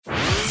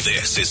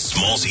This is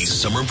Smallsy's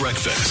Summer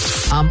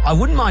Breakfast. I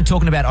wouldn't mind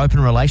talking about open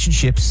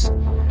relationships.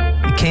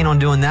 You keen on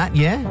doing that,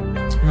 yeah?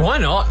 Why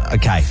not?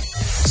 Okay.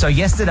 So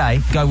yesterday,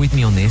 go with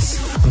me on this.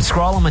 I'm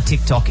scrolling my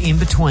TikTok in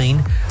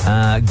between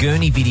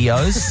gurney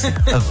videos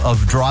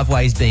of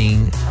driveways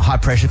being high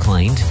pressure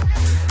cleaned.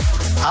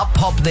 Up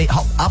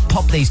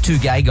pop these two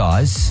gay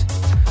guys.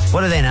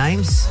 What are their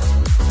names?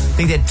 I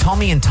think they're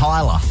Tommy and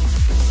Tyler.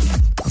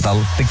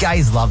 The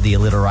gays love the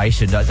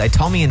alliteration, don't they?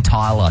 Tommy and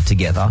Tyler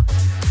together.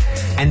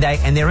 And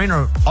they're in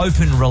an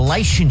open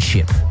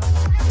relationship.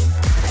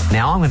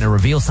 Now I'm going to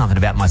reveal something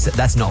about myself.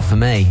 That's not for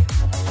me.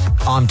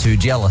 I'm too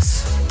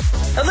jealous.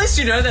 At least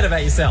you know that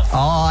about yourself.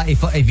 Oh,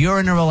 if you're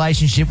in a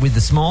relationship with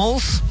the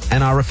Smalls,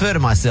 and I refer to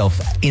myself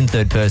in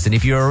third person,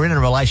 if you're in a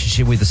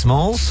relationship with the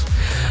Smalls,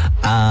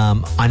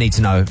 I need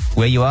to know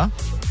where you are.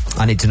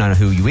 I need to know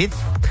who you're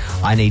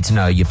with. I need to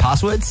know your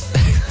passwords.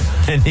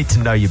 I need to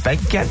know your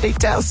bank account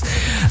details.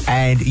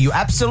 And you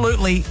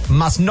absolutely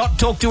must not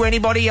talk to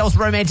anybody else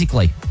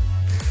romantically.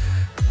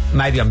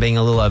 Maybe I'm being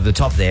a little over the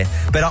top there.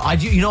 But I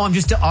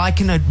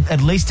can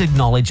at least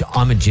acknowledge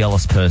I'm a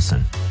jealous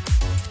person.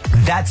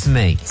 That's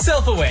me.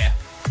 Self-aware.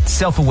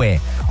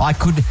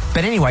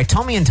 But anyway,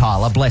 Tommy and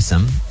Tyler, bless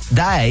them,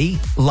 they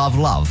love.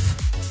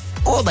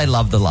 Or they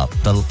love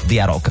the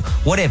adult.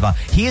 Whatever.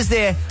 Here's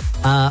their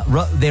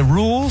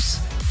rules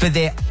for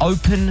their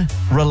open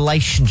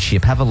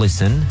relationship. Have a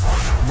listen.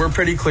 We're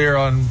pretty clear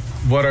on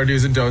what our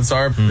do's and don'ts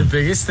are. The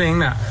biggest thing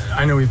that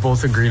I know we've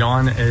both agreed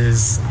on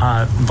is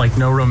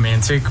no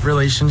romantic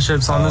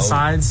relationships on the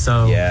side.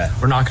 So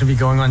we're not going to be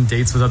going on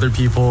dates with other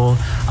people.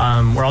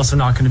 We're also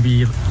not going to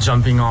be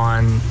jumping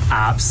on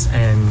apps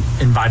and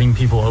inviting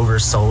people over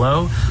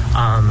solo.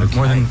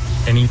 More than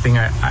anything,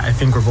 I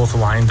think we're both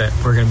aligned that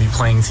we're going to be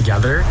playing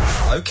together.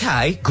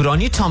 Okay, good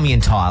on you, Tommy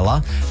and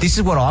Tyler. This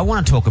is what I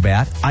want to talk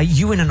about. Are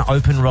you in an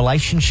open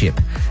relationship?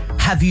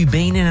 Have you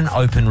been in an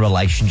open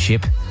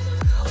relationship?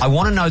 I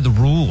want to know the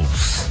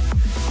rules.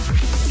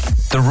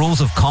 The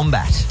rules of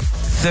combat.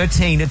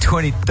 13,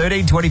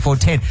 24,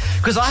 10.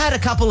 Because I had a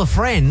couple of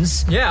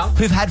friends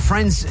who've had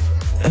friends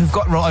who've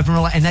got open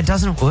relationship, and that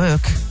doesn't work.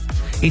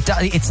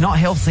 It's not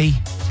healthy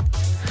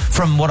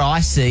from what I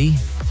see.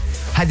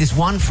 Had this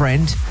one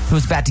friend who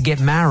was about to get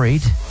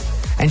married,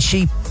 and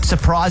she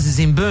surprises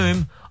him,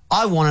 boom,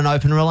 I want an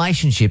open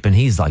relationship, and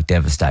he's like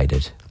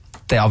devastated.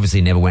 They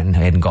obviously never went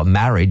ahead and got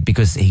married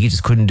because he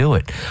just couldn't do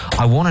it.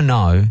 I want to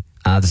know,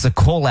 there's a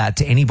call out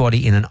to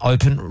anybody in an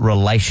open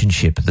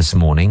relationship this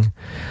morning.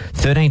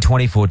 13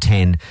 24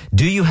 10.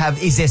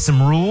 Is there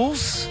some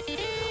rules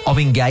of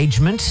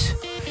engagement?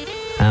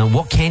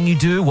 What can you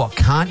do? What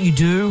can't you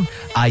do?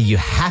 Are you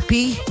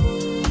happy?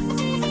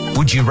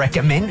 Would you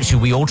recommend?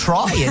 Should we all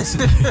try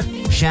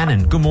it?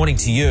 Shannon, good morning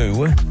to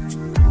you.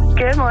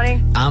 Good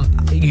morning.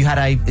 You had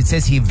it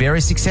says here, very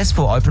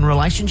successful open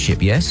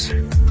relationship, yes?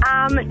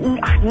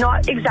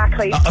 Not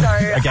exactly.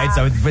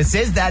 So it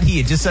says that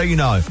here, just so you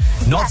know.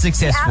 Not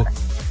successful.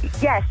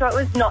 So it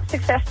was not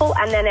successful,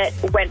 and then it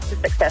went to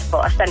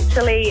successful.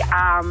 Essentially,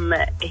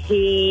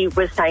 he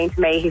was saying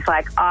to me, he's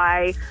like,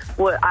 I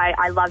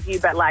love you,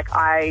 but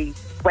I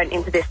went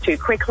into this too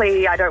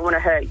quickly. I don't want to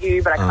hurt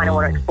you, but I kind of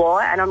want to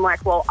explore. And I'm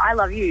like, well, I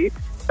love you,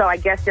 so I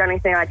guess the only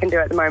thing I can do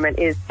at the moment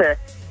is to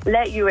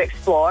let you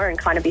explore and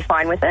kind of be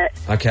fine with it.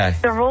 Okay.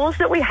 The rules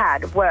that we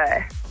had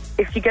were,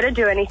 if you're going to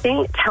do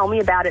anything, tell me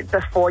about it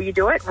before you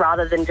do it,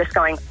 rather than just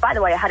going, by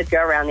the way, I had a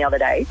girl around the other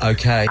day.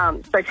 Okay.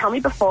 So tell me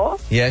before.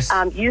 Yes.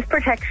 Use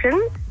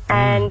protection,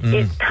 and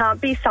it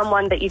can't be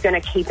someone that you're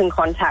going to keep in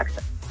contact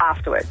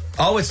afterwards.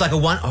 Oh, it's like a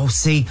one. Oh,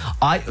 see,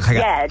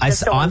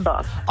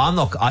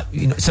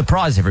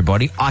 surprise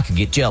everybody. I could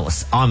get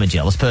jealous. I'm a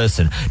jealous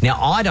person.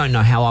 Now, I don't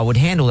know how I would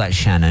handle that,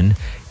 Shannon,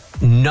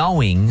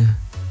 knowing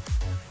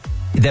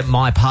that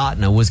my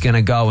partner was going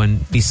to go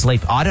and be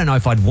asleep. I don't know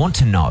if I'd want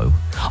to know.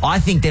 I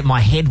think that my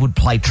head would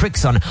play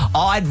tricks on it.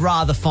 I'd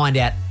rather find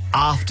out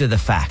after the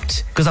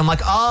fact. Because I'm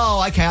like,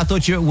 oh, okay, I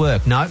thought you were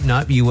at work.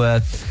 Nope, you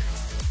were...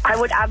 I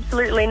would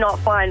absolutely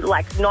not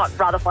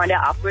rather find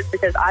out afterwards,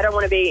 because I don't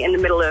want to be in the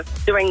middle of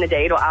doing the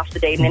deed or after the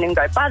deed and then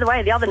go, by the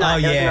way, the other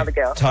night there was another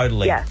girl.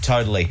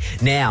 Totally.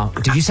 Now,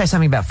 did you say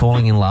something about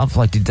falling in love?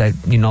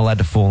 You're not allowed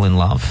to fall in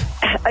love?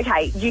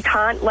 Okay, you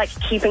can't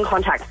keep in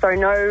contact. So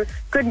no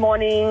good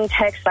morning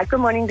text, good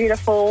morning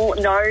beautiful,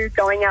 no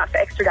going out for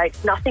extra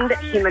dates, nothing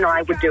that him and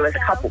I would do as a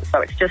couple.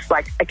 So it's just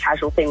a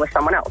casual thing with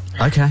someone else.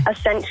 Okay.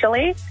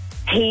 Essentially,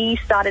 he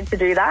started to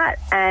do that,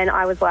 and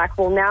I was like,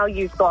 well, now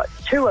you've got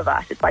two of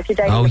us. It's like you're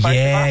dating both of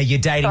us. You're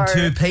dating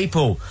two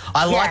people.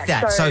 I like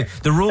that. So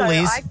the rule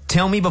is,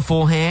 tell me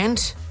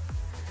beforehand.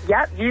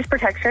 Yep, use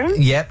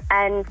protection. Yep.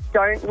 And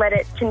don't let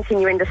it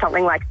continue into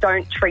something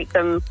don't treat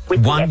them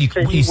with one. The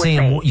extras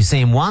You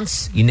see him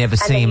once, you never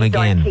see him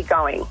again. Don't keep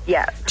going.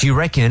 Yeah. Do you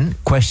reckon?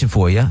 Question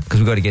for you, because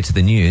we've got to get to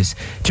the news.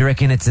 Do you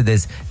reckon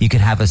you can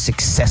have a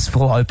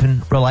successful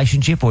open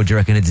relationship, or do you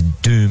reckon it's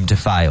doomed to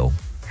fail?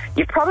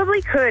 You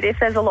probably could if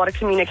there's a lot of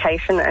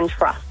communication and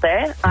trust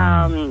there.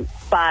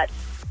 But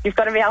You've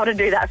got to be able to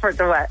do that for it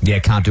to work. Yeah,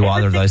 can't do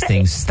either of those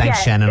things. Thanks,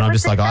 Yeah, Shannon. it I'm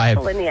was just like,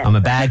 successful in the end. I'm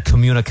a bad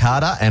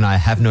communicator and I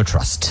have no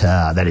trust.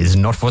 That is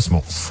not for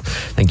smalls.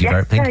 Thank you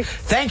very much.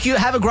 Thank you.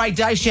 Have a great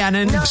day,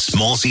 Shannon.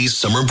 Smallsy's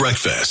Summer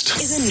Breakfast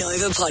is a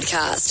Nova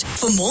podcast.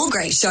 For more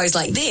great shows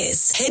like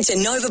this, head to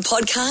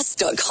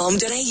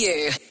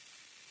novapodcast.com.au.